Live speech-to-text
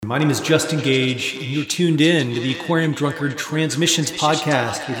My name is Justin Gage, and you're tuned in to the Aquarium Drunkard Transmissions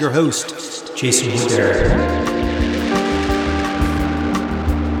podcast with your host, Jason Woodbury.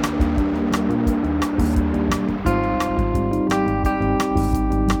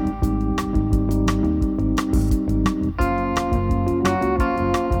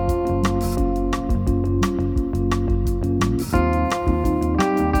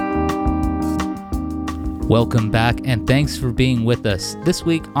 Welcome back, and thanks for being with us. This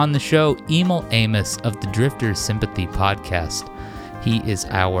week on the show, Emil Amos of the Drifters Sympathy podcast. He is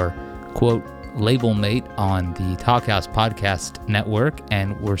our, quote, label mate on the Talkhouse Podcast Network,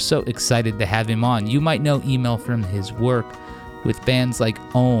 and we're so excited to have him on. You might know Emil from his work with bands like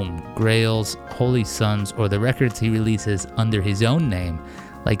Ohm, Grails, Holy Sons, or the records he releases under his own name,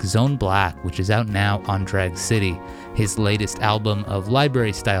 like Zone Black, which is out now on Drag City, his latest album of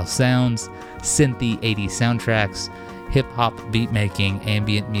library-style sounds, synthy 80s soundtracks, hip-hop beatmaking,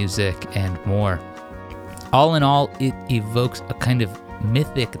 ambient music, and more. All in all, it evokes a kind of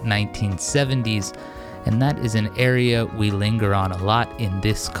mythic 1970s, and that is an area we linger on a lot in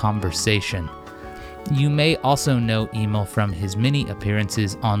this conversation. You may also know Emil from his many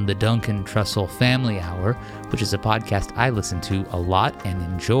appearances on the Duncan Trussell Family Hour, which is a podcast I listen to a lot and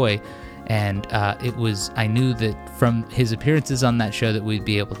enjoy. And I knew that from his appearances on that show that we'd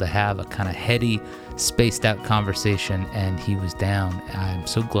be able to have a kind of heady, spaced out conversation, and he was down. I'm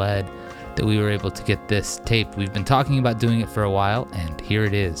so glad that we were able to get this taped. We've been talking about doing it for a while, and here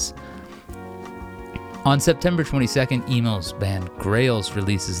it is. On September 22nd, Emil's band Grails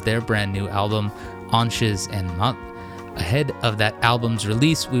releases their brand new album, Anches and Month. Ahead of that album's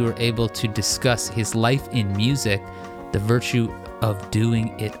release, we were able to discuss his life in music, the virtue of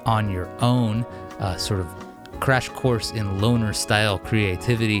doing it on your own, sort of crash course in loner-style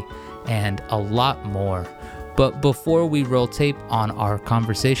creativity, and a lot more. But before we roll tape on our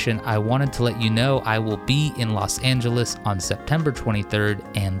conversation, I wanted to let you know I will be in Los Angeles on September 23rd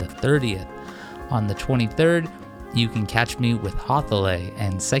and the 30th. On the 23rd, you can catch me with Hothelay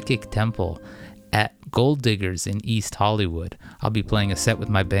and Psychic Temple at Gold Diggers in East Hollywood. I'll be playing a set with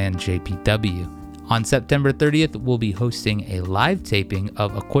my band JPW. On September 30th, we'll be hosting a live taping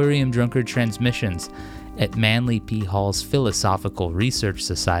of Aquarium Drunkard Transmissions at Manly P. Hall's Philosophical Research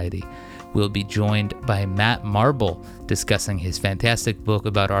Society. We'll be joined by Matt Marble discussing his fantastic book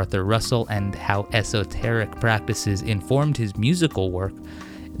about Arthur Russell and how esoteric practices informed his musical work.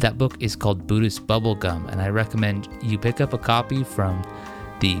 That book is called Buddhist Bubblegum, and I recommend you pick up a copy from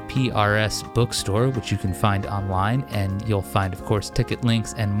the PRS bookstore, which you can find online, and you'll find, of course, ticket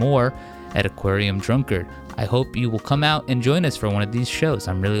links and more at Aquarium Drunkard. I hope you will come out and join us for one of these shows.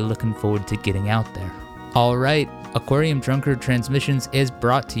 I'm really looking forward to getting out there. All right, Aquarium Drunkard Transmissions is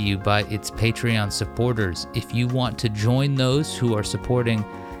brought to you by its Patreon supporters. If you want to join those who are supporting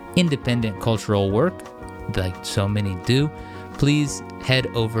independent cultural work, like so many do, please head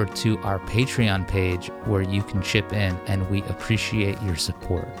over to our Patreon page where you can chip in, and we appreciate your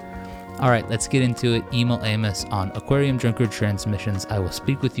support. All right, let's get into it. Emil Amos on Aquarium Drunkard Transmissions. I will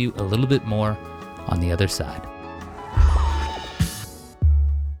speak with you a little bit more on the other side.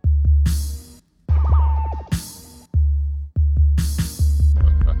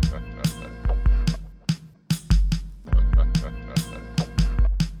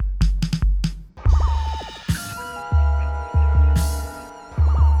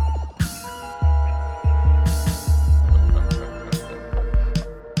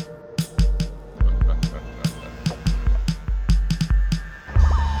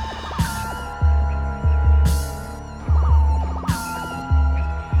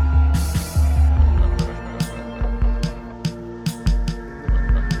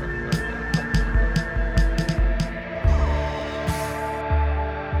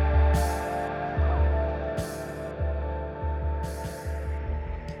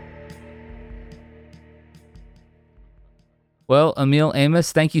 Well, Emil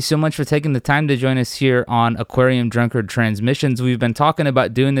Amos, thank you so much for taking the time to join us here on Aquarium Drunkard Transmissions. We've been talking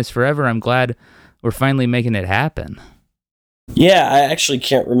about doing this forever. I'm glad we're finally making it happen. Yeah, I actually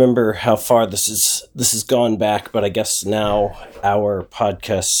can't remember how far this has gone back, but I guess now our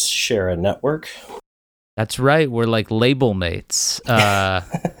podcasts share a network. That's right. We're like label mates. Yeah,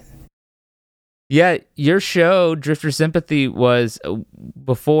 your show, Drifter Sympathy, was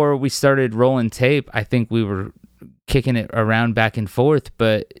before we started rolling tape. I think we were kicking it around back and forth,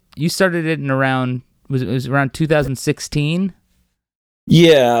 but you started it in around, it was around 2016?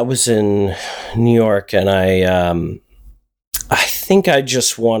 Yeah, I was in New York, and I think I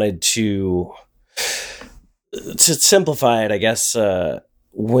just wanted to simplify it, I guess.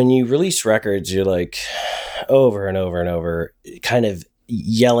 When you release records, you're like over and over and over, kind of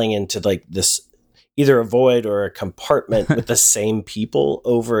yelling into like this, either a void or a compartment with the same people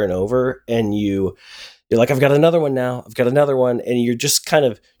over and over. And you're like, I've got another one now. I've got another one. And you're just kind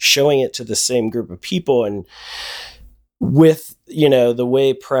of showing it to the same group of people. And with, the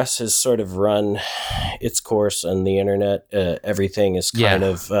way press has sort of run its course on the internet, everything is kind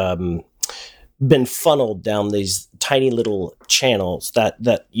of been funneled down these tiny little channels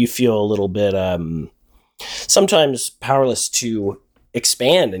that you feel a little bit sometimes powerless to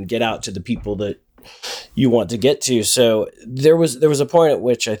expand and get out to the people that you want to get to. So there was a point at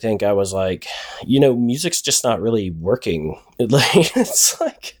which I think I was like, music's just not really working. It's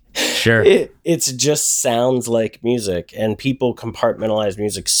like, sure, it just sounds like music, and people compartmentalize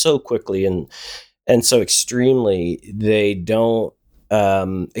music so quickly and so extremely, they don't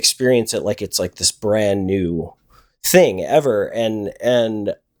experience it like it's like this brand new thing ever.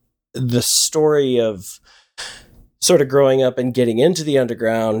 And the story of sort of growing up and getting into the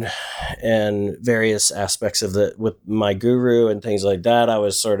underground and various aspects of it with my guru and things like that, I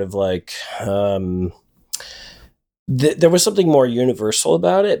was sort of like, there was something more universal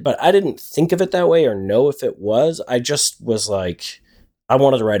about it, but I didn't think of it that way or know if it was. I just was like, I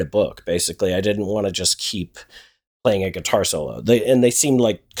wanted to write a book, basically. I didn't want to just keep playing a guitar solo. They seemed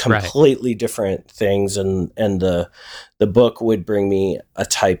like completely different things, and the book would bring me a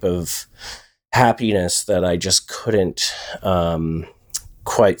type of happiness that I just couldn't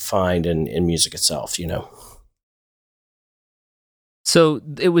quite find in music itself, So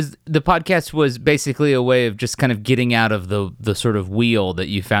the podcast was basically a way of just kind of getting out of the sort of wheel that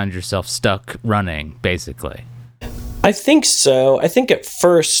you found yourself stuck running, basically. I think so. I think at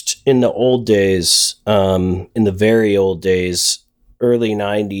first, in the old days, in the very old days, early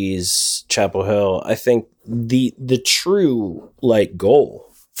 90s, Chapel Hill, I think the true like goal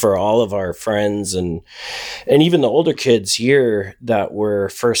for all of our friends and even the older kids here that were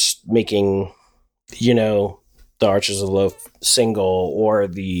first making, the Archers of the Loaf single or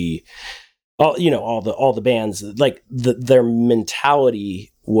all the bands, like their mentality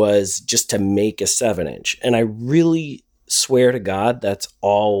was just to make a 7-inch. And I really swear to God, that's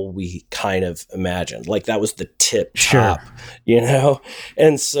all we kind of imagined. Like that was the tip top,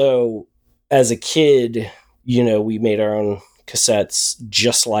 And so as a kid, we made our own cassettes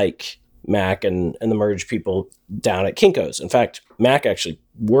just like Mac and the Merge people down at Kinko's. In fact, Mac actually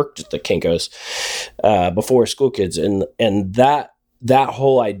worked at the Kinko's before School Kids, and that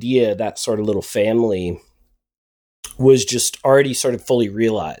whole idea, that sort of little family, was just already sort of fully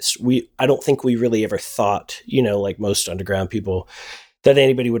realized. I don't think we really ever thought, like most underground people, that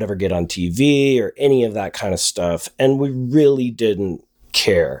anybody would ever get on TV or any of that kind of stuff, and we really didn't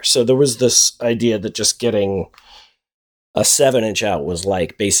care. So there was this idea that just getting a 7-inch out was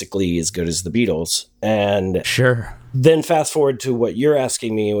like basically as good as the Beatles. And sure. Then fast forward to what you're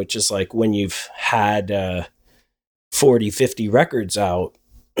asking me, which is like when you've had 40, 50 records out,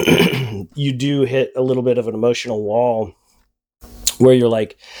 you do hit a little bit of an emotional wall where you're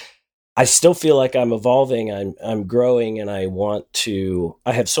like, I still feel like I'm evolving, I'm growing, and I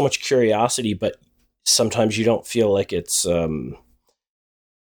have so much curiosity, but sometimes you don't feel like it's,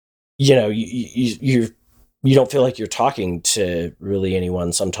 you don't feel like you're talking to really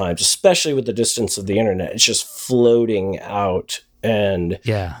anyone sometimes, especially with the distance of the internet. It's just floating out. And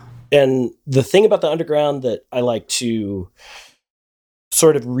the thing about the underground that I like to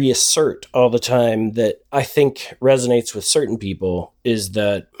sort of reassert all the time that I think resonates with certain people is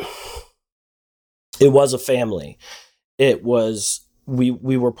that it was a family. It was, we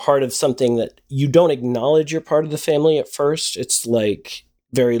were part of something that you don't acknowledge you're part of the family at first. It's like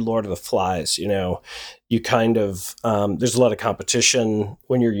very Lord of the Flies, you kind of, there's a lot of competition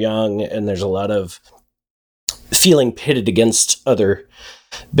when you're young, and there's a lot of feeling pitted against other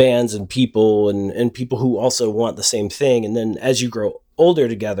bands and people and people who also want the same thing. And then as you grow older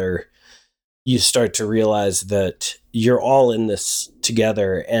together, you start to realize that you're all in this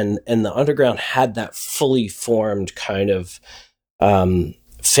together. And the underground had that fully formed kind of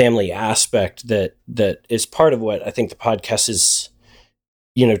family aspect that is part of what I think the podcast is,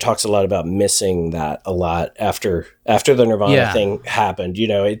 talks a lot about, missing that a lot after the Nirvana thing happened.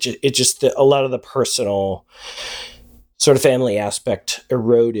 It just a lot of the personal sort of family aspect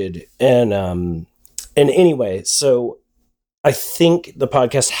eroded. And anyway, so I think the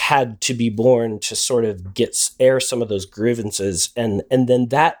podcast had to be born to sort of air some of those grievances. And then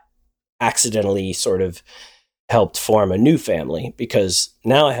that accidentally sort of helped form a new family, because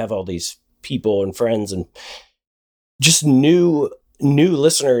now I have all these people and friends and just new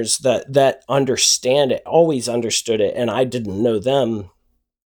listeners that understand it, always understood it, and I didn't know them.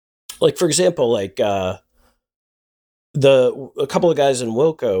 Like, for example, a couple of guys in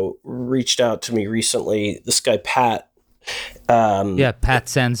Wilco reached out to me recently. This guy, Pat. Pat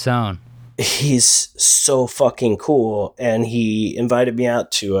Sansone. He's so fucking cool. And he invited me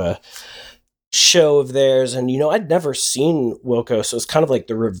out to a show of theirs. And, I'd never seen Wilco. So it's kind of like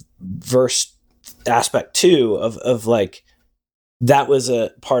the reverse aspect too of like, that was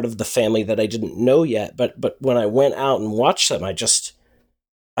a part of the family that I didn't know yet. But when I went out and watched them,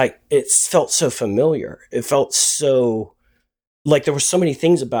 it felt so familiar. It felt so like there were so many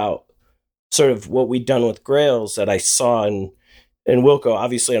things about sort of what we'd done with Grails that I saw in Wilco,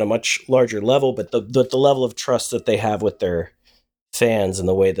 obviously on a much larger level, but the level of trust that they have with their fans and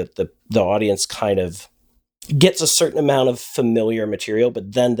the way that the audience kind of gets a certain amount of familiar material,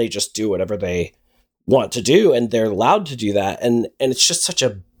 but then they just do whatever they want to do, and they're allowed to do that. And it's just such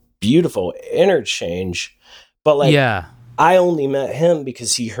a beautiful interchange. But like, I only met him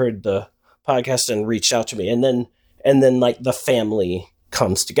because he heard the podcast and reached out to me, and then like the family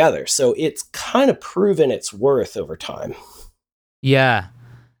comes together. So it's kind of proven its worth over time. Yeah.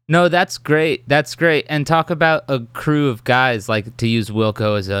 No, that's great. That's great. And talk about a crew of guys, like to use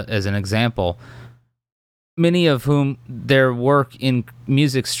Wilco as an example, many of whom their work in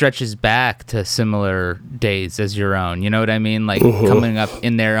music stretches back to similar days as your own. You know what I mean? Like coming up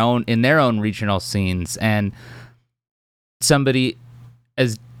in their own regional scenes. And somebody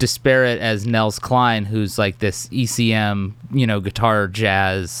as disparate as Nels Cline, who's like this ECM, guitar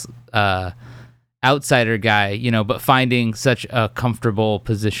jazz outsider guy, but finding such a comfortable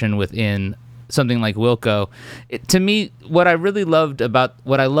position within something like Wilco. To me, what I love about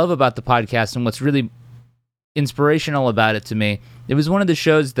the podcast and what's really inspirational about it to me, it was one of the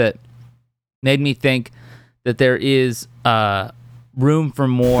shows that made me think that there is room for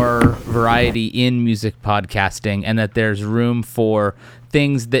more variety in music podcasting, and that there's room for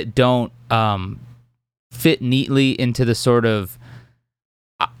things that don't fit neatly into the sort of,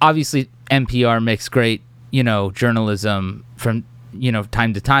 obviously NPR makes great, journalism from,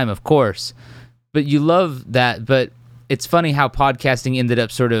 time to time, of course, but you love that. But it's funny how podcasting ended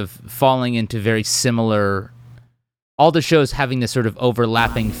up sort of falling into very similar, all the shows having this sort of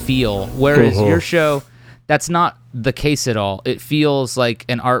overlapping feel, whereas your show, that's not the case at all. It feels like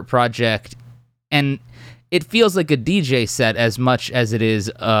an art project, and it feels like a DJ set as much as it is,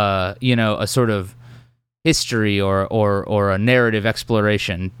 a sort of history or a narrative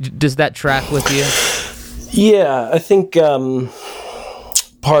exploration. Does that track with you? Yeah, I think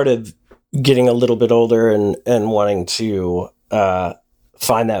part of getting a little bit older and wanting to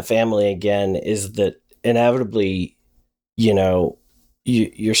find that family again is that inevitably, you're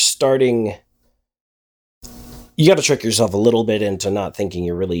starting. You got to trick yourself a little bit into not thinking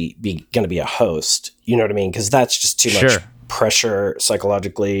you're really going to be a host. You know what I mean? Because that's just too much pressure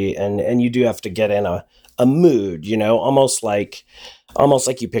psychologically, and you do have to get in a mood. Almost like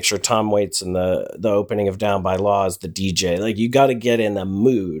you picture Tom Waits in the opening of Down by Law as the DJ. Like, you got to get in a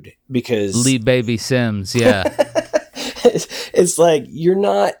mood, because Lee Baby Sims, yeah. It's like you're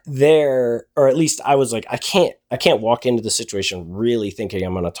not there, or at least I was like, I can't walk into the situation really thinking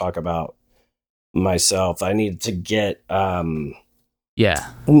I'm going to talk about myself. I need to get kind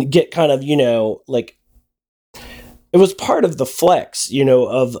of, like, it was part of the flex,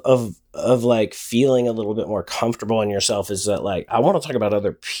 of like feeling a little bit more comfortable in yourself, is that like, I want to talk about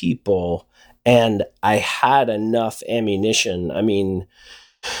other people, and I had enough ammunition. I mean,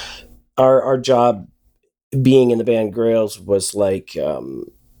 our job being in the band Grails was like,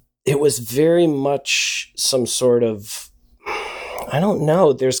 it was very much some sort of, I don't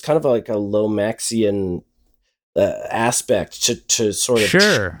know, there's kind of like a Lomaxian aspect to sort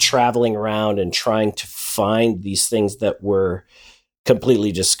of traveling around and trying to find these things that were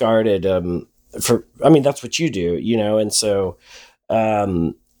completely discarded. That's what you do, and so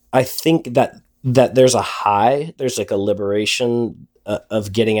I think that there's a high, there's like a liberation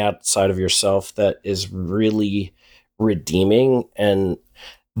of getting outside of yourself that is really redeeming, and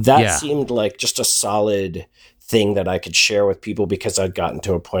that seemed like just a solid thing that I could share with people, because I'd gotten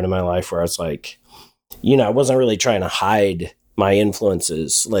to a point in my life where I was like, I wasn't really trying to hide my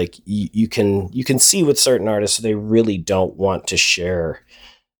influences. Like, you can see with certain artists, they really don't want to share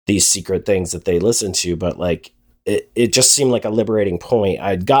these secret things that they listen to, but like, it just seemed like a liberating point.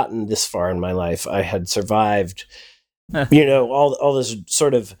 I'd gotten this far in my life. I had survived, all this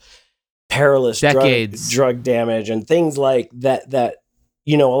sort of perilous drug damage and things like that,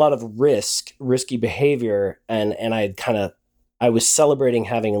 a lot of risky behavior. And I was celebrating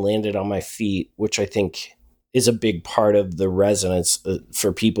having landed on my feet, which I think is a big part of the resonance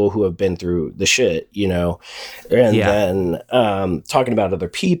for people who have been through the shit, and then talking about other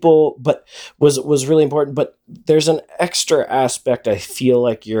people, but was really important. But there's an extra aspect I feel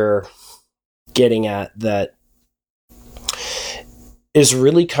like you're getting at that is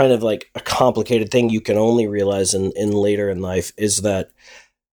really kind of like a complicated thing you can only realize in later in life, is that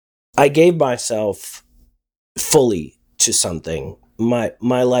I gave myself fully to something. My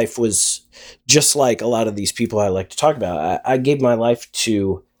life was just like a lot of these people I like to talk about. I gave my life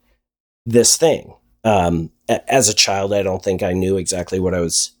to this thing. As a child, I don't think I knew exactly what I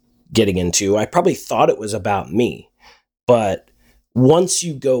was getting into. I probably thought it was about me. But once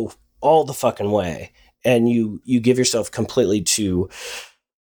you go all the fucking way and you give yourself completely to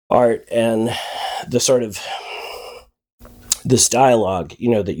art and the sort of this dialogue,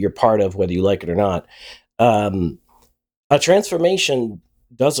 that you're part of, whether you like it or not, a transformation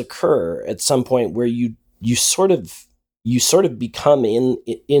does occur at some point where you sort of become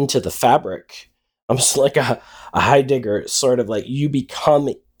into the fabric. I'm just like a Heidegger, sort of like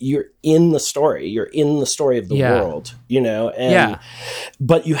you're in the story of the world,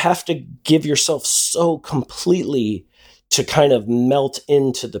 but you have to give yourself so completely to kind of melt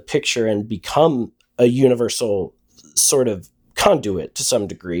into the picture and become a universal sort of conduit to some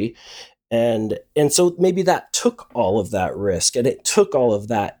degree. And so maybe that took all of that risk and it took all of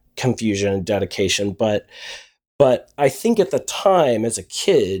that confusion and dedication. But I think at the time as a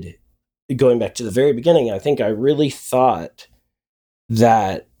kid, going back to the very beginning, I think I really thought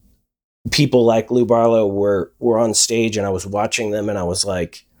that people like Lou Barlow were on stage and I was watching them and I was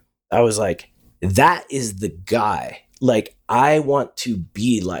like, that is the guy. Like, I want to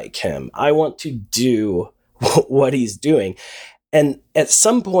be like him. I want to do what he's doing. And at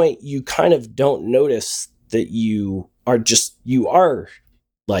some point you kind of don't notice that you are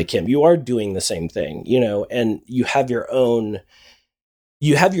like him. You are doing the same thing, and you have your own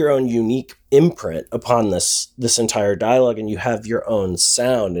unique imprint upon this entire dialogue, and you have your own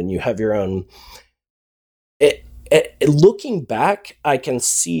sound and you have your own, looking back, I can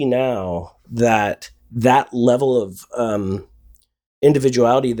see now that level of,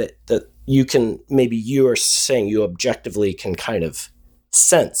 individuality that you can, maybe you are saying you objectively can kind of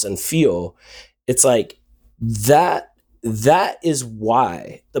sense and feel. It's like that is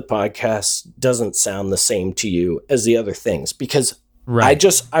why the podcast doesn't sound the same to you as the other things, because right.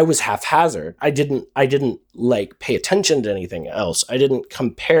 I was haphazard. I didn't like pay attention to anything else. I didn't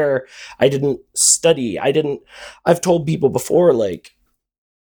compare. I didn't study. I've told people before, like,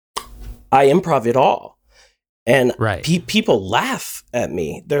 I improv it all. And right. People laugh at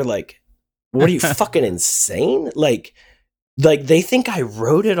me. They're like, what are you, fucking insane? Like they think I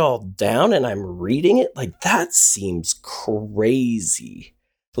wrote it all down and I'm reading it. Like, that seems crazy.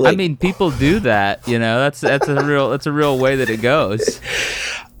 Like, I mean, people do that, that's a real way that it goes.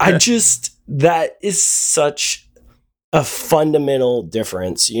 That is such a fundamental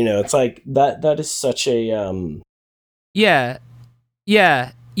difference. It's like that is such a, Yeah.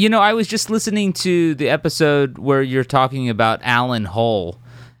 I was just listening to the episode where you're talking about Alan Hull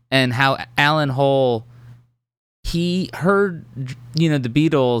and how Alan Hull, he heard, the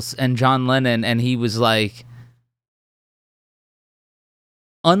Beatles and John Lennon, and he was like,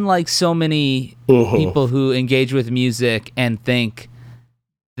 unlike so many people who engage with music and think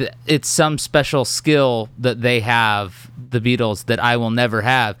that it's some special skill that they have, the Beatles, that I will never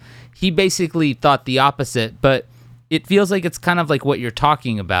have, he basically thought the opposite, but it feels like it's kind of like what you're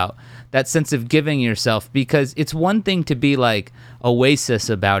talking about, that sense of giving yourself, because it's one thing to be like Oasis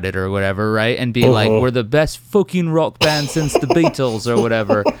about it or whatever, right? And be like, we're the best fucking rock band since the Beatles or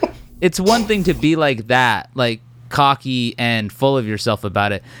whatever. It's one thing to be like that, like cocky and full of yourself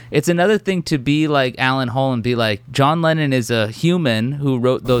about it. It's another thing to be like Alan Hull and be like, John Lennon is a human who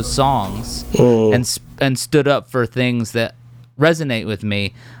wrote those songs and stood up for things that resonate with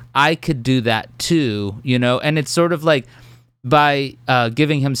me. I could do that too, and it's sort of like by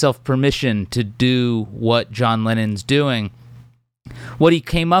giving himself permission to do what John Lennon's doing, what he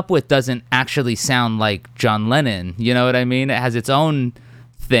came up with doesn't actually sound like John Lennon, you know what I mean? It has its own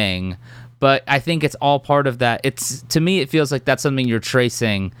thing, but I think it's all part of that. It's, to me, it feels like that's something you're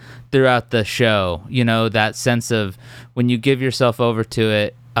tracing throughout the show, that sense of when you give yourself over to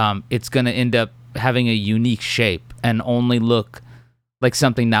it, it's going to end up having a unique shape and only look like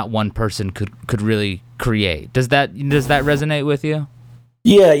something not one person could really create. Does that resonate with you?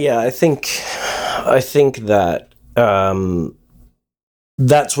 Yeah. I think that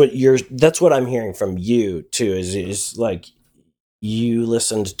that's what I'm hearing from you too. Is like you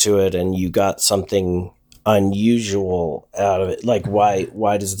listened to it and you got something unusual out of it. Like,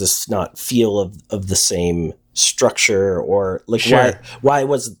 why does this not feel of the same structure, or like why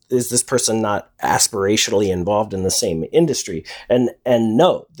is this person not aspirationally involved in the same industry? And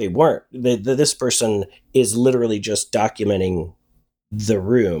no, they weren't. This person is literally just documenting the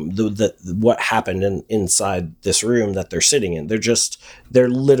room, the what happened inside this room that they're sitting in. They're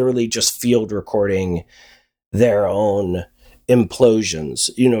literally just field recording their own implosions.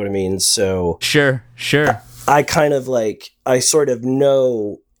 You know what I mean? So sure. I kind of I sort of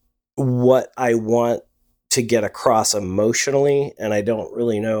know what I want to get across emotionally, and I don't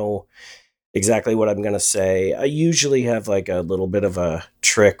really know exactly what I'm going to say. I usually have like a little bit of a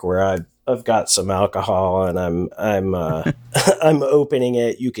trick where I've got some alcohol and I'm I'm opening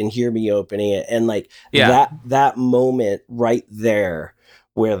it. You can hear me opening it, and that moment right there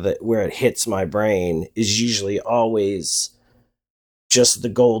where it hits my brain is usually always just the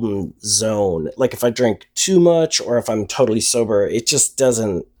golden zone. Like if I drink too much or if I'm totally sober, it just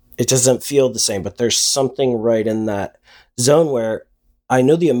doesn't feel the same. But there's something right in that zone where I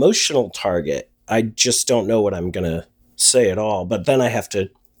know the emotional target. I just don't know what I'm going to say at all. But then I have to,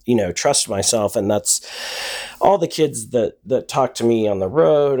 trust myself. And that's all the kids that talk to me on the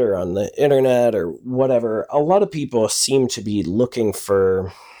road or on the internet or whatever. A lot of people seem to be looking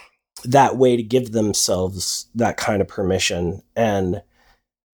for that way to give themselves that kind of permission. And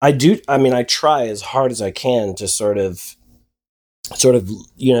I try as hard as I can to sort of,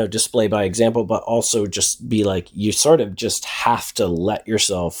 display by example, but also just be like, you sort of just have to let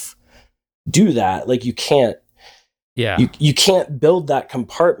yourself do that. Like you can't, you can't build that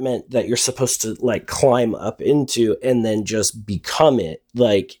compartment that you're supposed to like climb up into and then just become it.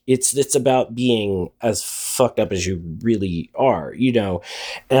 Like it's about being as fucked up as you really are,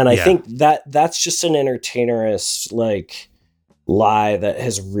 And I think that's just an entertainerist like lie that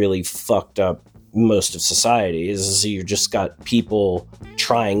has really fucked up most of society. Is you just got people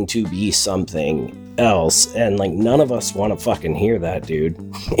trying to be something else, and like none of us want to fucking hear that, dude.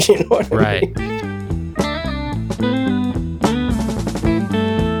 You know what I mean?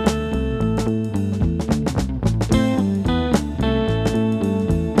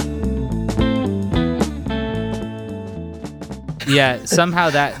 Yeah, somehow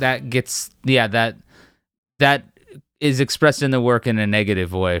that gets that is expressed in the work in a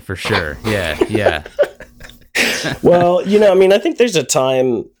negative way for sure. Yeah. Well, I think there's a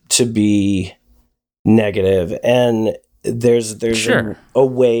time to be negative, and there's sure. a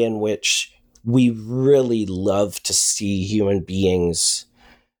way in which we really love to see human beings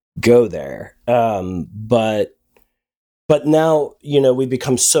go there. But now, we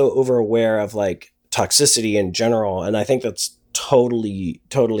become so over aware of like toxicity in general, and I think that's totally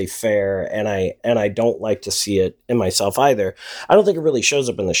fair, and I don't like to see it in myself either. I don't think it really shows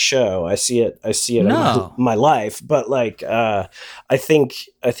up in the show. I see it in my life, but like I think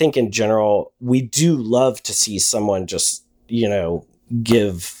in general we do love to see someone just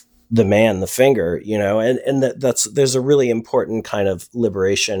give the man the finger, and there's a really important kind of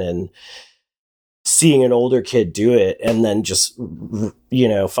liberation in seeing an older kid do it, and then just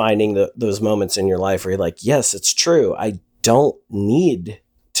finding those moments in your life where you're like, yes, it's true. I don't need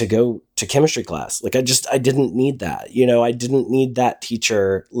to go to chemistry class. Like I didn't need that. I didn't need that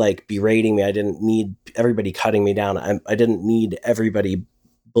teacher like berating me. I didn't need everybody cutting me down. I didn't need everybody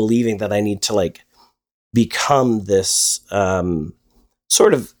believing that I need to like become this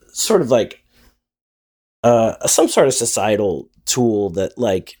sort of like some sort of societal tool that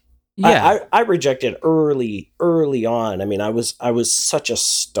like I rejected early on. I mean, I was such a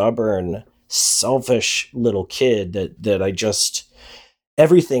stubborn, selfish little kid that I just,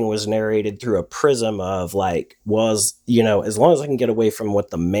 everything was narrated through a prism of like, as long as I can get away from what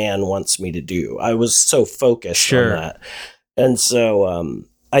the man wants me to do. I was so focused on that. And so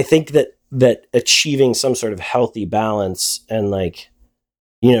I think that achieving some sort of healthy balance and like,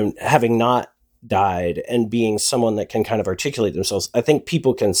 having not died and being someone that can kind of articulate themselves, I think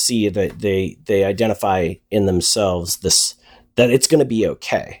people can see that they identify in themselves that it's going to be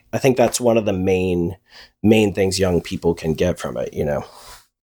okay. I think that's one of the main things young people can get from it,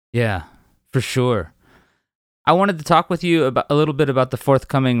 Yeah, for sure. I wanted to talk with you about a little bit about the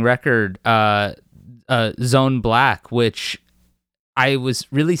forthcoming record, Zone Black, which I was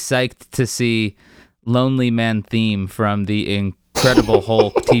really psyched to see Lonely Man theme from the Incredible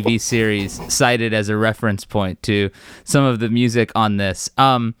Hulk TV series cited as a reference point to some of the music on this.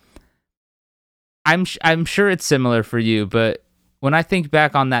 I'm sure it's similar for you, but when I think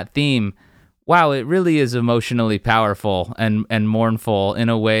back on that theme, wow, it really is emotionally powerful and mournful in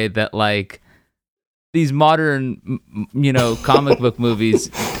a way that like these modern, comic book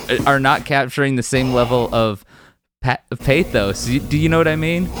movies are not capturing the same level of pathos. Do you know what I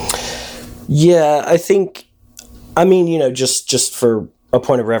mean? Yeah, I think I mean, just for a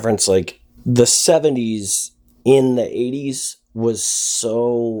point of reference, like the 70s in the 80s was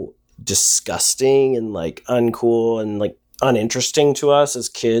so disgusting and like uncool and like uninteresting to us as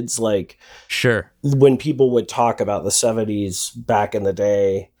kids. Like, sure, when people would talk about the 70s back in the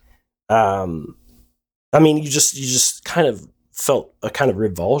day, I mean, you just kind of felt a kind of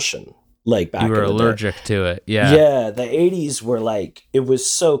revulsion, like back in the day. You were allergic to it. Yeah. Yeah. The 80s were like, it was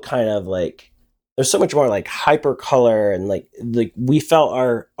so kind of like, there's so much more like hyper color, and like we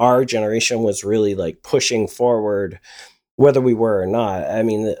felt our generation was really like pushing forward, whether we were or not. I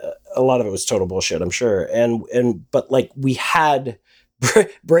mean, a lot of it was total bullshit, I'm sure. But like we had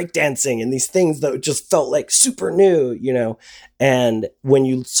breakdancing and these things that just felt like super new, and when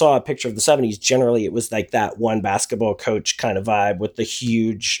you saw a picture of the 70s, generally it was like that one basketball coach kind of vibe with the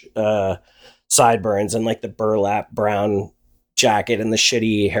huge sideburns and like the burlap brown jacket and the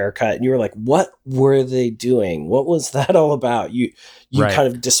shitty haircut, and you were like, what were they doing? What was that all about? You right. Kind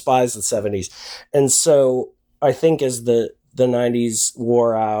of despise the 70s. And so I think as the 90s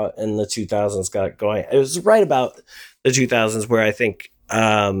wore out and the 2000s got going, it was right about the 2000s where I think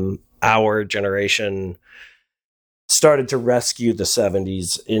our generation started to rescue the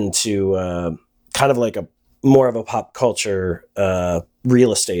 70s into kind of like a more of a pop culture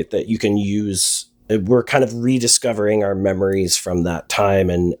real estate that you can use. We're kind of rediscovering our memories from that time,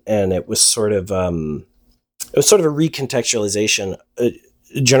 and it was sort of a recontextualization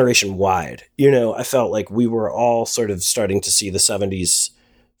generation wide. I felt like we were all sort of starting to see the 70s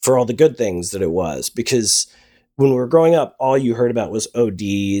for all the good things that it was, because when we were growing up, all you heard about was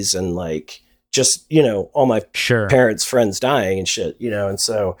ODs and like just all my parents' friends dying and shit. And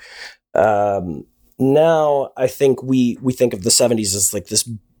so now I think we think of the 70s as like this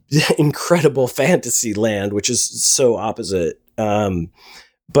incredible fantasy land, which is so opposite.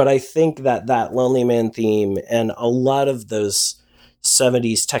 But I think that Lonely Man theme and a lot of those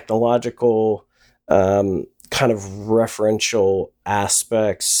 70s technological kind of referential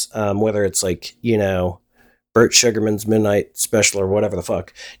aspects, whether it's like, Burt Sugarman's Midnight Special or whatever the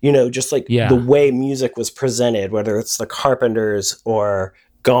fuck, just like the way music was presented, whether it's the Carpenters or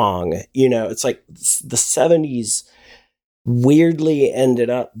Gong, it's like the 70s weirdly ended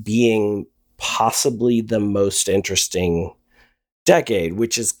up being possibly the most interesting decade,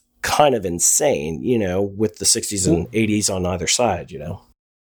 which is kind of insane, with the 60s and 80s on either side,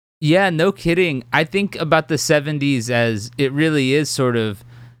 Yeah, no kidding. I think about the 70s as it really is sort of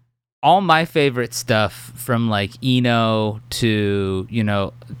all my favorite stuff, from like Eno to,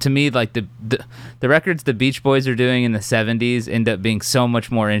 to me, like the records the Beach Boys are doing in the 70s end up being so much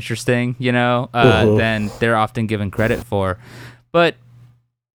more interesting, than they're often given credit for. But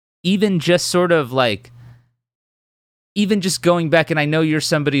even just sort of like, even just going back, and I know you're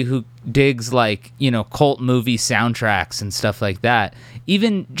somebody who digs like, cult movie soundtracks and stuff like that.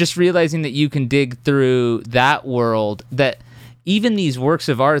 Even just realizing that you can dig through that world, that even these works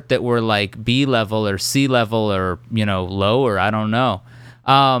of art that were like B level or C level or, lower, I don't know.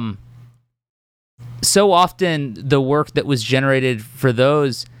 So often the work that was generated for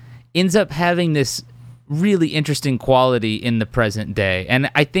those ends up having this really interesting quality in the present day.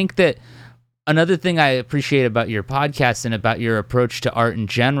 And I think that another thing I appreciate about your podcast and about your approach to art in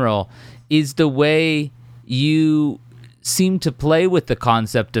general is the way you seem to play with the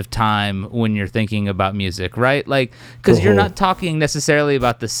concept of time when you're thinking about music, right? Like, because you're not talking necessarily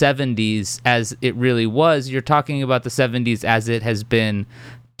about the 70s as it really was. You're talking about the 70s as it has been,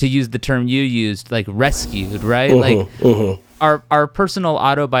 to use the term you used, like rescued, right? Our personal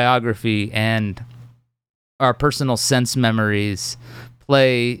autobiography and our personal sense memories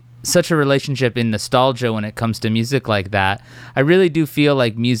play such a relationship in nostalgia when it comes to music like that. I really do feel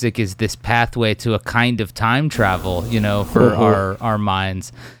like music is this pathway to a kind of time travel, for our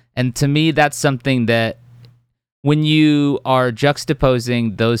minds. And to me, that's something that when you are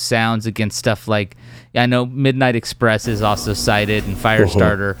juxtaposing those sounds against stuff like, I know Midnight Express is also cited and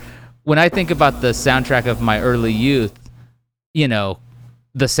Firestarter. When I think about the soundtrack of my early youth, the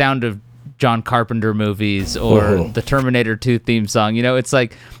sound of John Carpenter movies or the Terminator 2 theme song, it's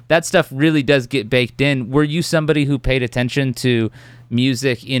like that stuff really does get baked in. Were you somebody who paid attention to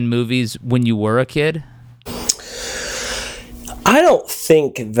music in movies when you were a kid? I don't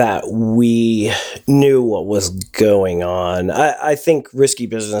think that we knew what was going on. I think Risky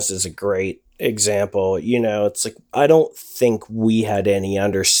Business is a great example. It's like, I don't think we had any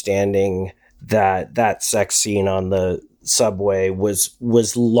understanding that sex scene on the subway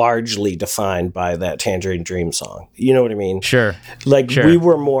was largely defined by that Tangerine Dream song. You know what I mean? Sure. We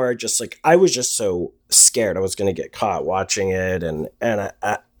were more just like, I was just so scared I was going to get caught watching it, and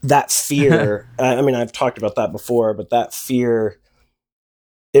that fear, I mean, I've talked about that before, but that fear,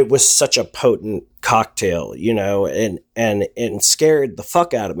 it was such a potent cocktail, you know, and scared the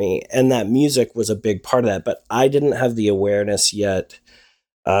fuck out of me. And that music was a big part of that, but I didn't have the awareness yet.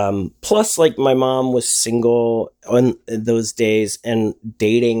 Plus, like, my mom was single in those days and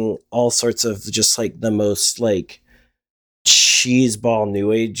dating all sorts of just like the most like cheeseball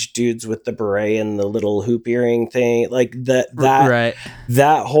new age dudes with the beret and the little hoop earring thing, like that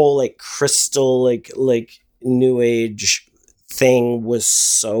whole like crystal like new age thing was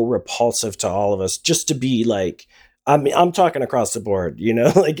so repulsive to all of us. Just to be like, I mean, I'm talking across the board, you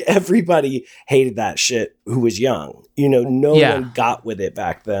know, like everybody hated that shit who was young, you know, no one got with it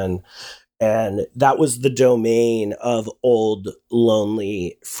back then. And that was the domain of old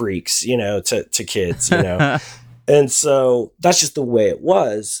lonely freaks, you know, to kids, you know. And so that's just the way it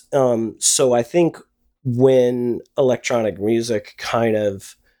was. So I think when electronic music kind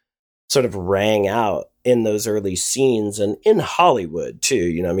of sort of rang out in those early scenes and in Hollywood too,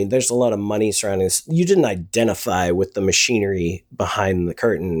 you know, I mean, there's a lot of money surrounding this. You didn't identify with the machinery behind the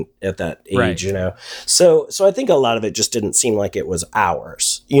curtain at that age, right. You know? So I think a lot of it just didn't seem like it was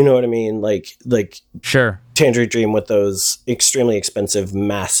ours. You know what I mean? Like sure. Tangerine Dream with those extremely expensive,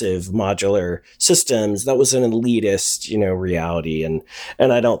 massive modular systems. That was an elitist, you know, reality. And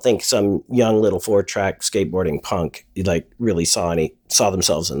I don't think some young little 4-track skateboarding punk like really saw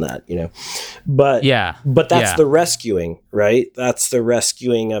themselves in that, you know, but that's the rescuing, right? That's the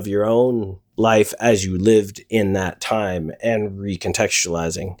rescuing of your own life as you lived in that time and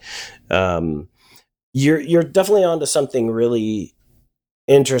recontextualizing. You're definitely onto something really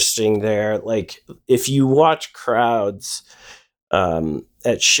interesting there. Like if you watch crowds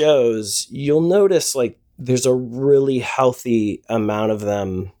at shows, you'll notice like there's a really healthy amount of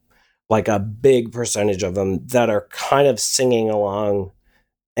them, like a big percentage of them that are kind of singing along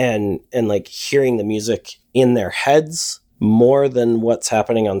and like hearing the music in their heads more than what's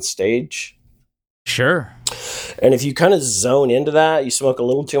happening on stage. Sure. And if you kind of zone into that, you smoke a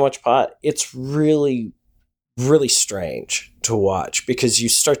little too much pot, it's really, really strange to watch because you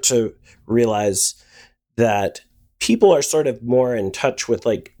start to realize that people are sort of more in touch with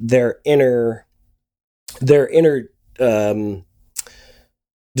like their inner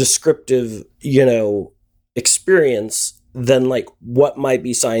descriptive, you know, experience than like what might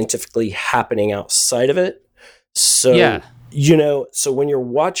be scientifically happening outside of it. So, you know, so when you're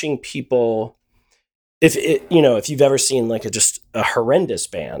watching people, if you've ever seen like just a horrendous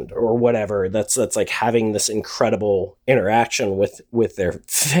band or whatever, that's like having this incredible interaction with their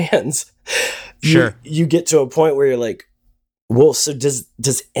fans, sure, you get to a point where you're like, well, so does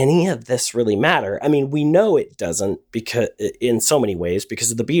any of this really matter? I mean, we know it doesn't, because in so many ways,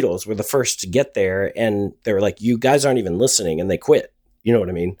 because of the Beatles were the first to get there and they were like, you guys aren't even listening, and they quit. You know what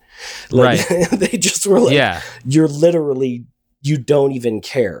I mean? Like, right. They just were like, you're literally, you don't even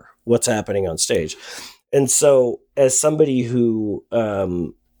care what's happening on stage. And so as somebody who,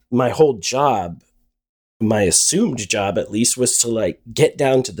 my whole job, my assumed job at least, was to like get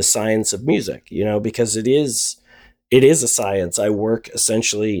down to the science of music, you know, because it is a science. I work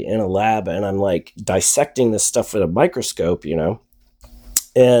essentially in a lab and I'm like dissecting this stuff with a microscope, you know,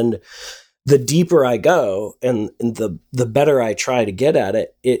 and the deeper I go and the better I try to get at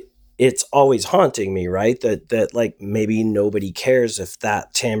it, it's always haunting me, right? That like maybe nobody cares if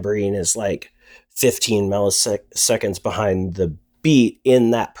that tambourine is like 15 milliseconds behind the beat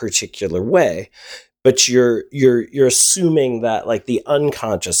in that particular way. But you're assuming that like the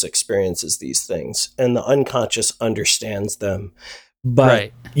unconscious experiences these things and the unconscious understands them,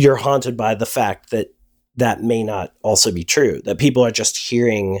 but you're haunted by the fact that may not also be true, that people are just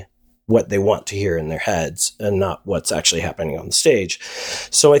hearing what they want to hear in their heads and not what's actually happening on the stage.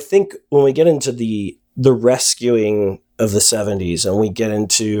 So I think when we get into the rescuing of the 70s and we get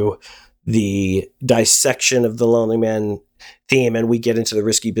into the dissection of the Lonely Man theme and we get into the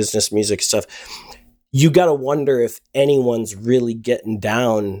risky business music stuff, you got to wonder if anyone's really getting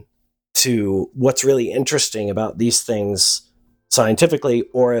down to what's really interesting about these things scientifically,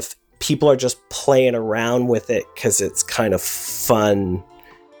 or if people are just playing around with it because it's kind of fun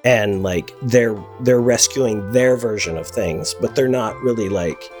and like they're rescuing their version of things, but they're not really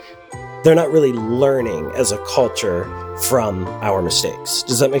learning as a culture from our mistakes.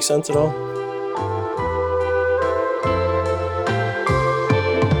 Does that make sense at all?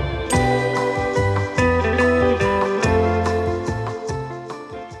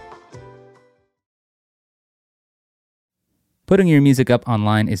 Putting your music up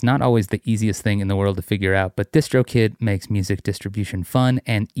online is not always the easiest thing in the world to figure out, but DistroKid makes music distribution fun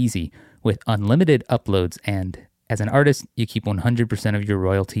and easy with unlimited uploads and As an artist, you keep 100% of your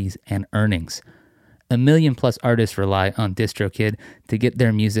royalties and earnings. 1 million plus artists rely on DistroKid to get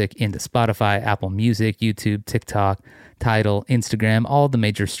their music into Spotify, Apple Music, YouTube, TikTok, Tidal, Instagram, all the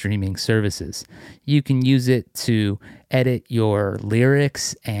major streaming services. You can use it to edit your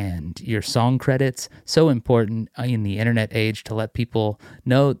lyrics and your song credits. So important in the internet age to let people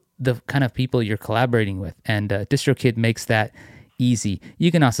know the kind of people you're collaborating with. And DistroKid makes that easy.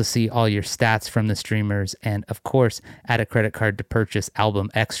 You can also see all your stats from the streamers and, of course, add a credit card to purchase album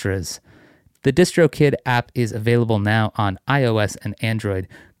extras. The DistroKid app is available now on iOS and Android.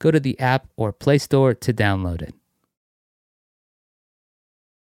 Go to the app or Play Store to download it.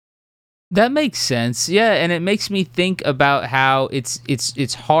 That makes sense. Yeah, and it makes me think about how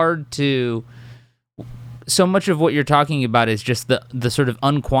it's hard to... So much of what you're talking about is just the sort of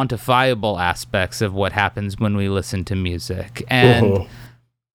unquantifiable aspects of what happens when we listen to music. And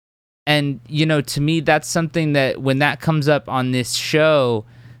you know, to me, that's something that when that comes up on this show,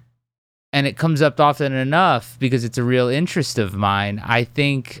 and it comes up often enough because it's a real interest of mine, I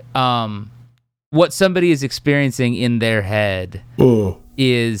think what somebody is experiencing in their head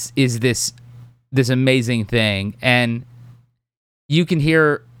is this amazing thing. And you can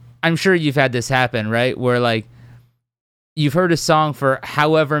hear, I'm sure you've had this happen, right? Where like you've heard a song for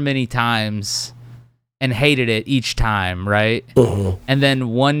however many times and hated it each time, right? And then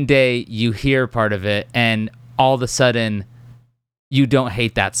one day you hear part of it and all of a sudden you don't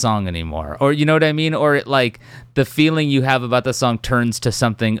hate that song anymore. Or you know what I mean? Or it, like the feeling you have about the song turns to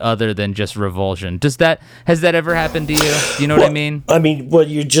something other than just revulsion. Has that ever happened to you? Do you know what I mean? I mean, well,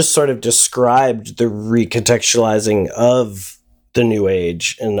 you just sort of described the recontextualizing of the new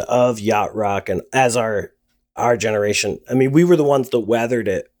age and of yacht rock, and as our generation, I mean, we were the ones that weathered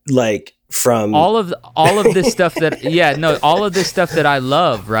it, like from all of this stuff that all of this stuff that I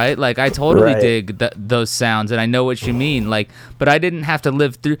love, right? Like I totally dig those sounds, and I know what you mean. Like, but I didn't have to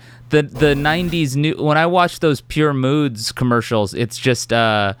live through the 90s new. When I watch those Pure Moods commercials, it's just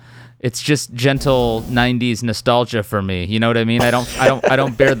gentle 90s nostalgia for me. You know what I mean? I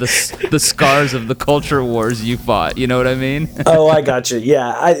don't bear the scars of the culture wars you fought. You know what I mean? Oh, I got you.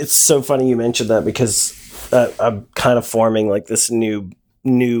 Yeah, it's so funny you mentioned that because I'm kind of forming like this new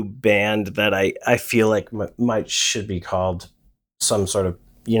band that I feel like should be called some sort of,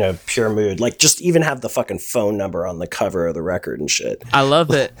 you know, Pure Mood. Like just even have the fucking phone number on the cover of the record and shit. I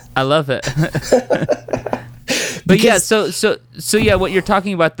love it. But yeah, so yeah, what you're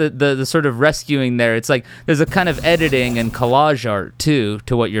talking about, the sort of rescuing there, it's like there's a kind of editing and collage art too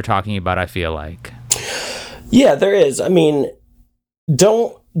to what you're talking about, I feel like. Yeah, there is. I mean,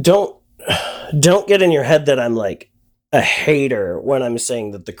 don't get in your head that I'm like a hater when I'm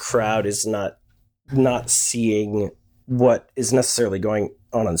saying that the crowd is not seeing what is necessarily going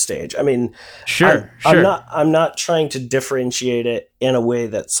on stage. I mean, sure. I'm not trying to differentiate it in a way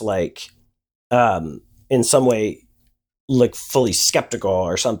that's like in some way like fully skeptical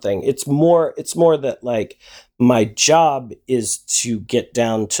or something. It's more that like my job is to get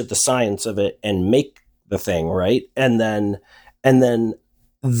down to the science of it and make the thing, right? And then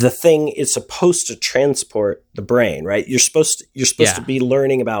the thing is supposed to transport the brain, right? You're supposed to be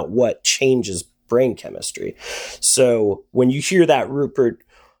learning about what changes brain chemistry. So when you hear that Rupert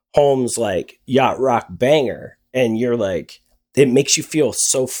Holmes like yacht rock banger and you're like, it makes you feel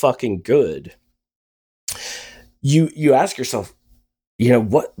so fucking good. You ask yourself, you know,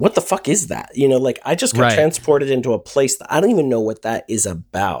 what the fuck is that? You know, like I just got transported into a place that I don't even know what that is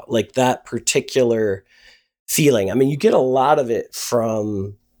about. Like that particular feeling. I mean, you get a lot of it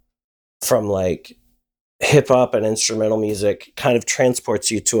from like hip hop and instrumental music kind of transports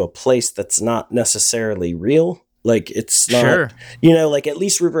you to a place that's not necessarily real. Like it's not, you know, like at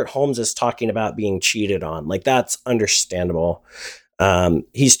least Rupert Holmes is talking about being cheated on. Like that's understandable.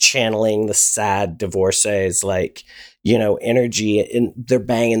 He's channeling the sad divorcees, like, you know, energy, and they're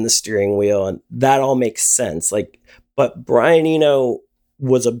banging the steering wheel, and that all makes sense. Like, but Brian Eno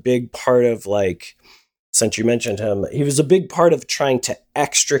was a big part of, like, since you mentioned him, he was a big part of trying to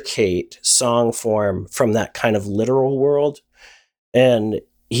extricate song form from that kind of literal world. And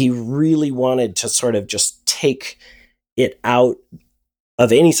he really wanted to sort of just take it out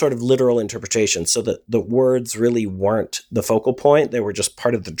of any sort of literal interpretation, so that the words really weren't the focal point. They were just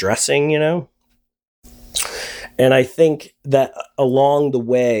part of the dressing, you know? And I think that along the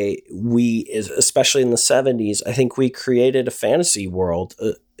way, especially in the 70s, I think we created a fantasy world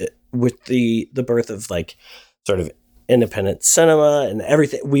with the birth of like sort of independent cinema and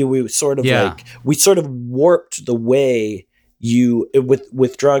everything. We sort of like, we sort of warped the way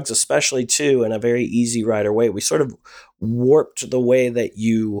with drugs, especially too, in a very easy rider way. We sort of warped the way that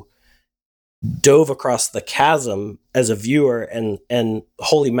you dove across the chasm as a viewer, and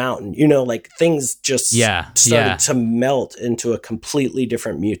Holy Mountain, like things just started to melt into a completely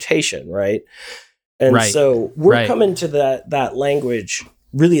different mutation, right? And so we're coming to that language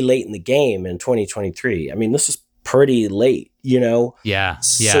really late in the game in 2023. I mean, this is pretty late,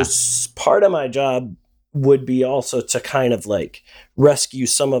 So part of my job would be also to kind of like rescue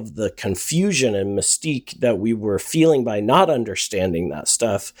some of the confusion and mystique that we were feeling by not understanding that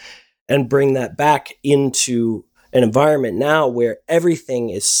stuff, and bring that back into an environment now where everything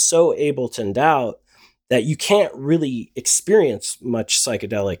is so abletoned out that you can't really experience much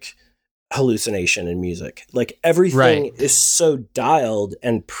psychedelic hallucination in music. Like everything is so dialed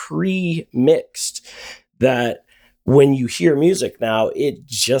and pre-mixed that when you hear music now, it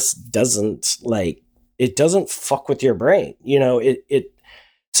just doesn't fuck with your brain.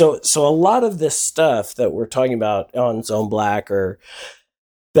 So a lot of this stuff that we're talking about on Zone Black, or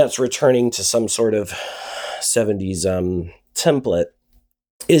that's returning to some sort of 70s template,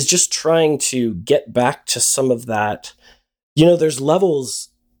 is just trying to get back to some of that. There's levels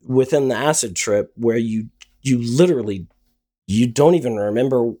within the acid trip where you literally, you don't even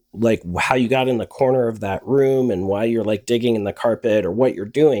remember like how you got in the corner of that room and why you're like digging in the carpet or what you're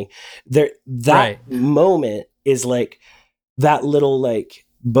doing there. That moment is like that little like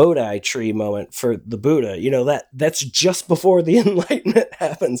Bodhi tree moment for the Buddha, that's just before the enlightenment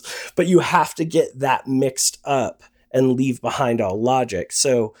happens, but you have to get that mixed up and leave behind all logic.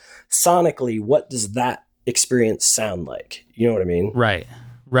 So sonically, what does that experience sound like? You know what I mean? Right.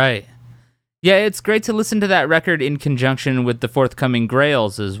 Yeah, it's great to listen to that record in conjunction with the forthcoming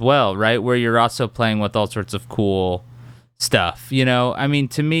Grails as well, right? Where you're also playing with all sorts of cool stuff, I mean,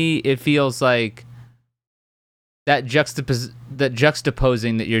 to me, it feels like that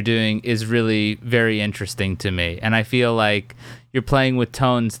juxtaposing that you're doing is really very interesting to me, and I feel like you're playing with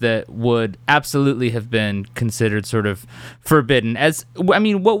tones that would absolutely have been considered sort of forbidden.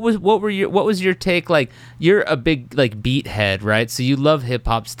 What was your take? Like, you're a big like beat head, right? So you love hip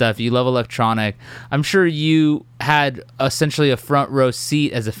hop stuff, you love electronic. I'm sure you had essentially a front row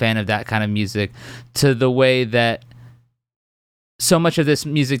seat as a fan of that kind of music to the way that so much of this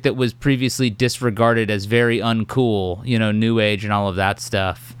music that was previously disregarded as very uncool, new age and all of that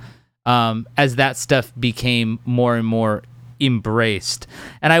stuff, as that stuff became more and more embraced.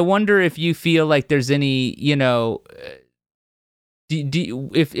 And I wonder if you feel like there's any,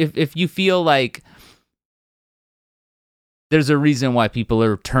 if you feel like there's a reason why people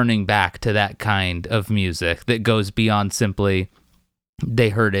are turning back to that kind of music that goes beyond simply they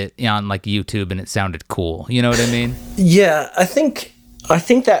heard it on like YouTube and it sounded cool. You know what I mean? Yeah, I think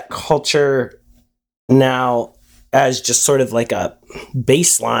that culture now, as just sort of like a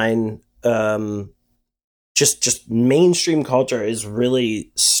baseline, just mainstream culture, is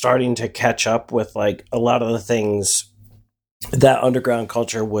really starting to catch up with like a lot of the things that underground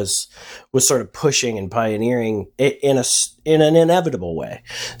culture was sort of pushing and pioneering in an inevitable way.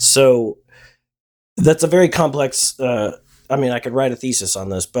 So that's a very complex. I could write a thesis on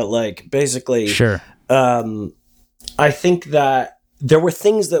this, but like basically, sure. I think that there were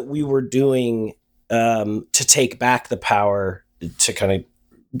things that we were doing to take back the power, to kind of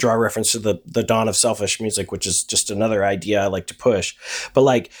draw reference to the dawn of selfish music, which is just another idea I like to push. But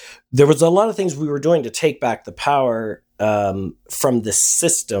like, there was a lot of things we were doing to take back the power from the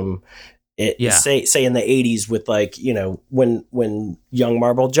system. Say in the 80s with like, when Young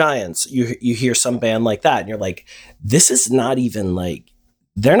Marble Giants, you hear some band like that and you're like, this is not even like,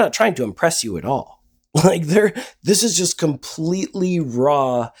 they're not trying to impress you at all. Like this is just completely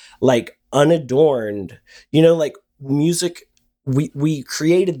raw, like unadorned, like music. We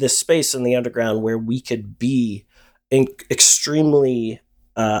created this space in the underground where we could be extremely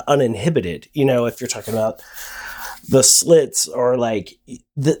uninhibited. If you're talking about the Slits, or like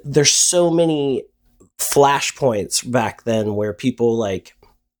there's so many flashpoints back then where people like,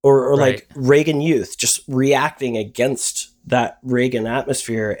 or like Reagan Youth just reacting against that Reagan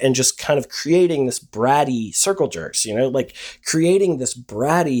atmosphere and just kind of creating this bratty circle jerks, like creating this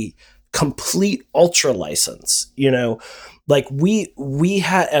bratty complete ultra license, like we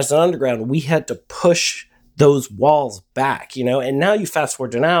had, as an underground, we had to push those walls back, and now you fast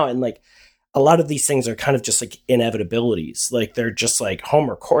forward to now, and like a lot of these things are kind of just like inevitabilities. Like they're just like home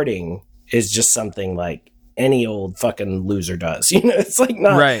recording is just something like any old fucking loser does. It's like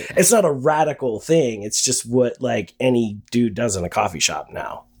it's not a radical thing. It's just what like any dude does in a coffee shop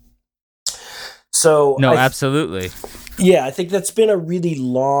now. So no, absolutely. Yeah, I think that's been a really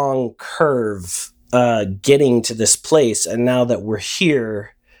long curve getting to this place. And now that we're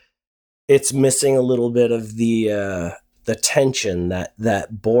here, it's missing a little bit of the the tension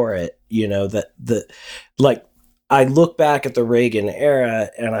that bore it, like I look back at the Reagan era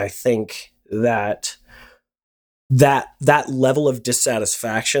and I think that level of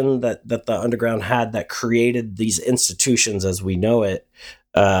dissatisfaction that the underground had that created these institutions as we know it,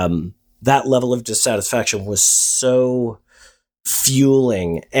 that level of dissatisfaction was so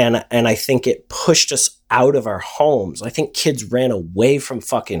fueling, and I think it pushed us out of our homes. I think kids ran away from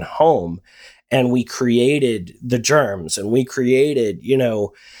fucking home, and we created the germs, and we created,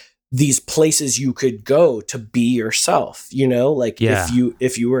 these places you could go to be yourself,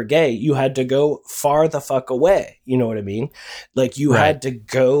 if you were gay, you had to go far the fuck away. You know what I mean? Like you had to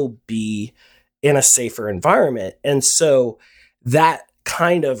go be in a safer environment. And so that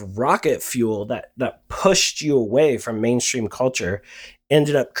kind of rocket fuel that pushed you away from mainstream culture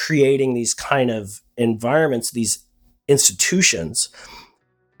ended up creating these kind of environments, these institutions.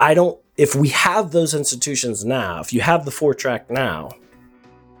 If we have those institutions now, if you have the 4-track now,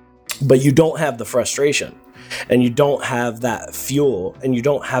 but you don't have the frustration and you don't have that fuel and you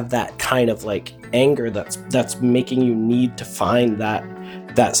don't have that kind of like anger that's making you need to find that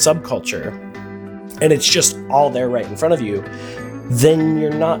subculture, and it's just all there right in front of you, then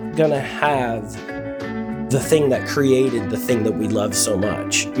you're not gonna have the thing that created the thing that we love so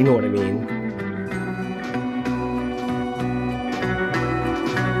much. You know what I mean?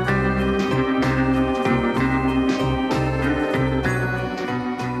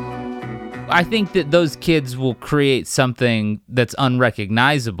 I think that those kids will create something that's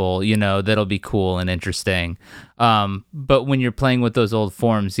unrecognizable, that'll be cool and interesting. But when you're playing with those old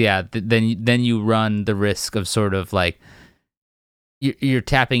forms, then you run the risk of sort of like you're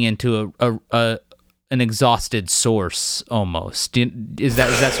tapping into an exhausted source almost. Is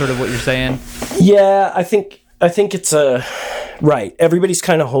that sort of what you're saying? Yeah, I think it's right. Everybody's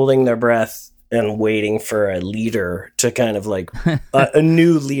kind of holding their breath and waiting for a leader to kind of like a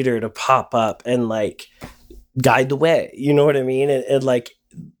new leader to pop up and like guide the way. You know what I mean? And like,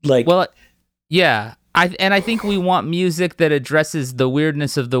 well, yeah. I think we want music that addresses the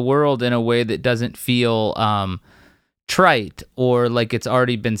weirdness of the world in a way that doesn't feel trite or like it's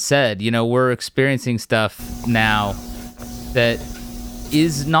already been said. We're experiencing stuff now that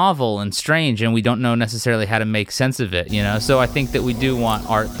is novel and strange, and we don't know necessarily how to make sense of it, So I think that we do want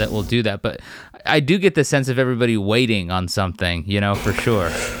art that will do that, but I do get the sense of everybody waiting on something, for sure.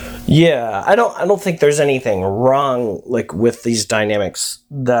 Yeah, I don't think there's anything wrong like with these dynamics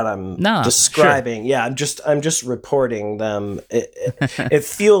that I'm describing. Sure. Yeah, I'm just reporting them. It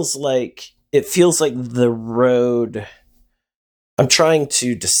feels like the road. I'm trying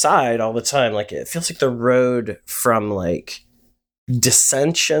to decide all the time. Like it feels like the road from like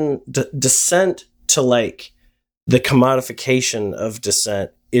descent to like the commodification of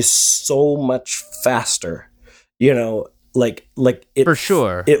dissent is so much faster. Like it, for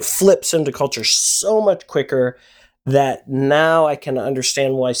sure, it flips into culture so much quicker that now I can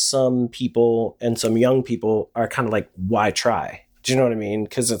understand why some people and some young people are kind of like, why try? Do you know what I mean?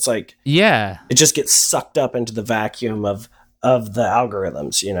 Because it's like, yeah, it just gets sucked up into the vacuum of the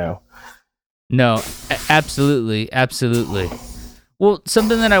algorithms, No, absolutely. Well,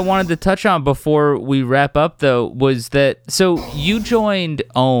 something that I wanted to touch on before we wrap up, though, was that, so you joined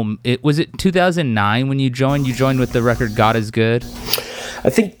Ohm. Was it 2009 when you joined? You joined with the record God Is Good? I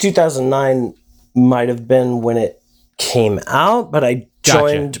think 2009 might have been when it came out, but I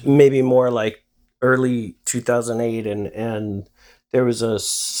joined maybe more like early 2008, and there was a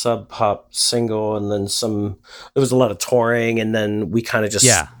Sub Pop single, and then there was a lot of touring, and then we kind of just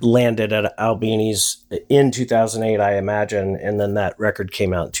landed at Albini's in 2008, I imagine, and then that record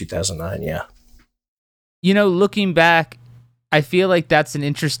came out in 2009, yeah. Looking back, I feel like that's an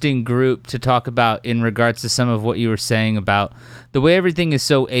interesting group to talk about in regards to some of what you were saying about the way everything is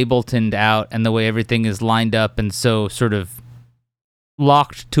so Abletoned out and the way everything is lined up and so sort of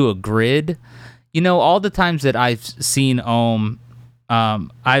locked to a grid. All the times that I've seen Ohm,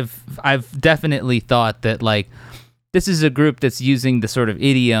 I've definitely thought that like this is a group that's using the sort of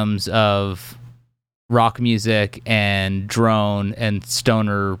idioms of rock music and drone and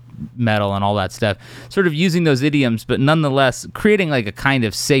stoner metal and all that stuff, sort of using those idioms, but nonetheless creating like a kind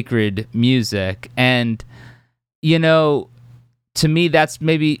of sacred music. And, to me, that's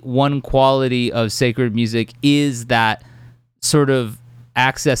maybe one quality of sacred music is that sort of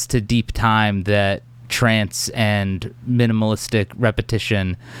access to deep time that trance and minimalistic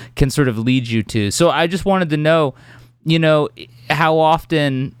repetition can sort of lead you to. So I just wanted to know, how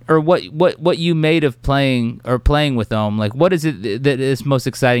often or what you made of playing with Ohm. Like, what is it that is most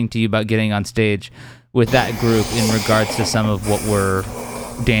exciting to you about getting on stage with that group in regards to some of what we're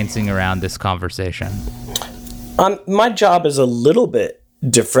dancing around this conversation? My job is a little bit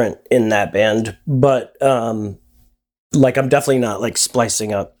different in that band, but like I'm definitely not like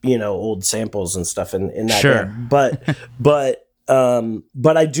splicing up, old samples and stuff in that band. But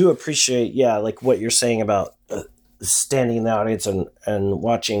I do appreciate, like what you're saying about standing in the audience and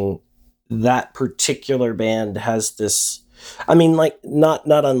watching that particular band has this. I mean, like not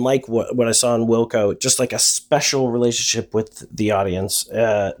unlike what I saw in Wilco, just like a special relationship with the audience.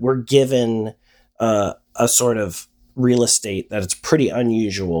 We're given a sort of real estate that it's pretty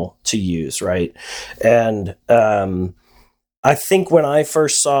unusual to use, right? And I think when I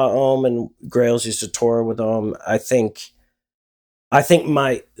first saw Ohm and Grails used to tour with Ohm, I think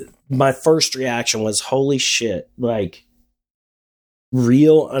my first reaction was, holy shit, like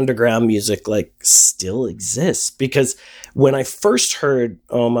real underground music like still exists. Because when I first heard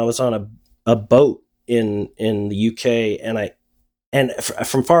Ohm, I was on a boat in the UK, and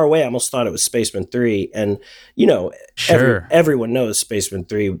from far away, I almost thought it was Spaceman 3. And, everyone knows Spaceman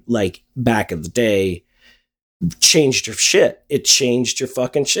 3, like back in the day, changed your shit. It changed your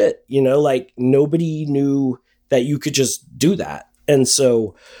fucking shit. Like nobody knew that you could just do that. And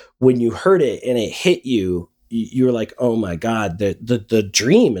so when you heard it and it hit you, you were like, oh my God, the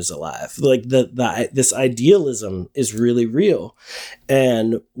dream is alive. Like this idealism is really real.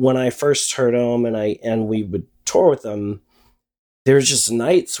 And when I first heard Ohm and we would tour with them, there was just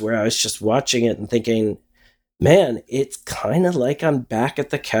nights where I was just watching it and thinking, man, it's kind of like I'm back at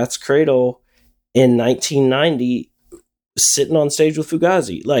the Cat's Cradle in 1990, sitting on stage with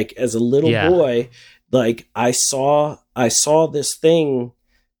Fugazi. Like as a little boy, like I saw this thing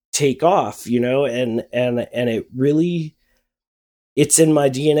take off, and it really, it's in my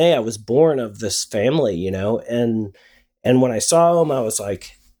DNA. I was born of this family, and when I saw him, I was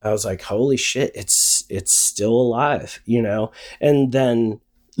like, holy shit, it's still alive, and then,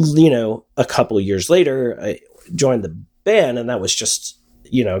 a couple of years later, I joined the band, and that was just,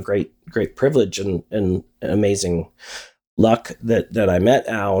 great privilege and amazing luck that I met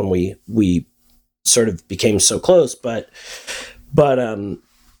Al, and we sort of became so close, but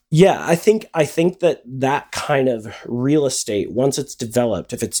I think that kind of real estate, once it's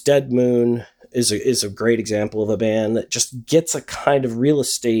developed, if it's Dead Moon is a great example of a band that just gets a kind of real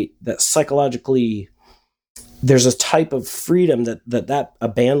estate that psychologically there's a type of freedom that a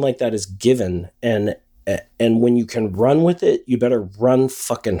band like that is given, and when you can run with it, you better run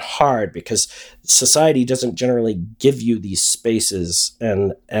fucking hard, because society doesn't generally give you these spaces,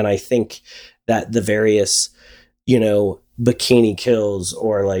 and I think that the various Bikini Kills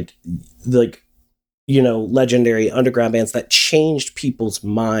or like legendary underground bands that changed people's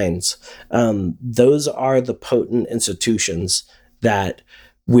minds, those are the potent institutions that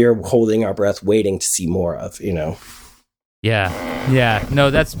we're holding our breath waiting to see more of.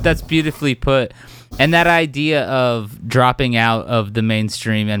 No, that's beautifully put. And that idea of dropping out of the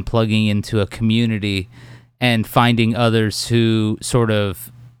mainstream and plugging into a community and finding others who sort of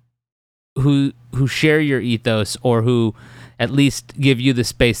who share your ethos, or who at least give you the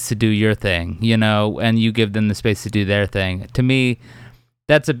space to do your thing, and you give them the space to do their thing. To me,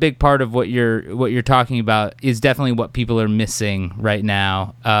 that's a big part of what you're talking about, is definitely what people are missing right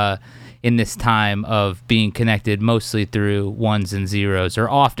now, in this time of being connected mostly through ones and zeros, or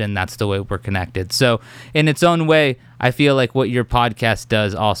often that's the way we're connected. So in its own way, I feel like what your podcast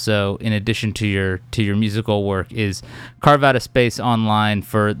does also, in addition to your musical work, is carve out a space online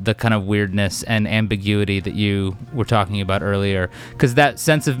for the kind of weirdness and ambiguity that you were talking about earlier, because that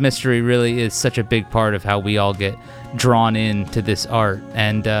sense of mystery really is such a big part of how we all get drawn into this art.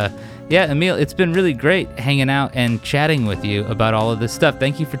 And Emil, it's been really great hanging out and chatting with you about all of this stuff.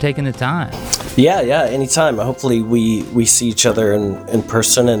 Thank you for taking the time. Yeah, anytime. Hopefully we see each other in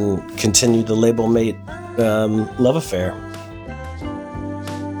person and continue the label mate love affair.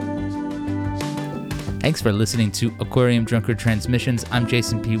 Thanks for listening to Aquarium Drunkard Transmissions. I'm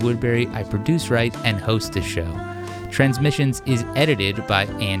Jason P. Woodbury. I produce, write, and host this show. Transmissions is edited by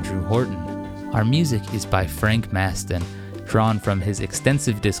Andrew Horton. Our music is by Frank Maston, drawn from his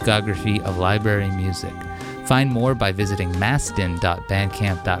extensive discography of library music. Find more by visiting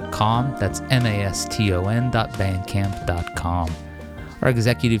maston.bandcamp.com. That's maston.bandcamp.com. Our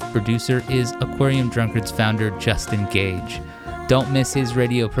executive producer is Aquarium Drunkards founder Justin Gage. Don't miss his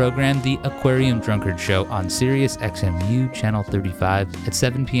radio program, The Aquarium Drunkard Show, on Sirius XMU Channel 35 at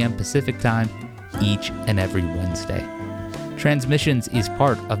 7 p.m. Pacific Time each and every Wednesday. Transmissions is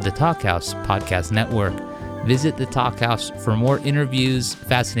part of the Talkhouse Podcast Network. Visit the Talkhouse for more interviews,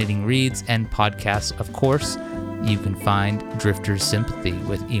 fascinating reads, and podcasts. Of course, you can find Drifter's Sympathy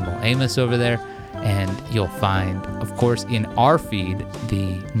with Emil Amos over there. And you'll find, of course, in our feed,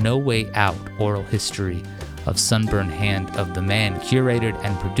 the No Way Out oral history of Sunburn Hand of the Man, curated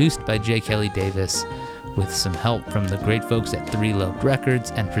and produced by J. Kelly Davis, with some help from the great folks at Three Lobed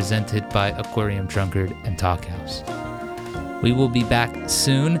Records and presented by Aquarium Drunkard and Talkhouse. We will be back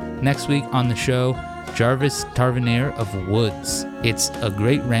soon. Next week on the show, Jarvis Tarvanier of Woods. It's a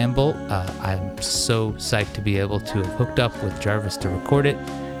great ramble. I'm so psyched to be able to have hooked up with Jarvis to record it,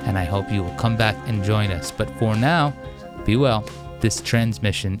 and I hope you will come back and join us. But for now, be well. This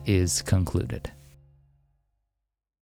transmission is concluded.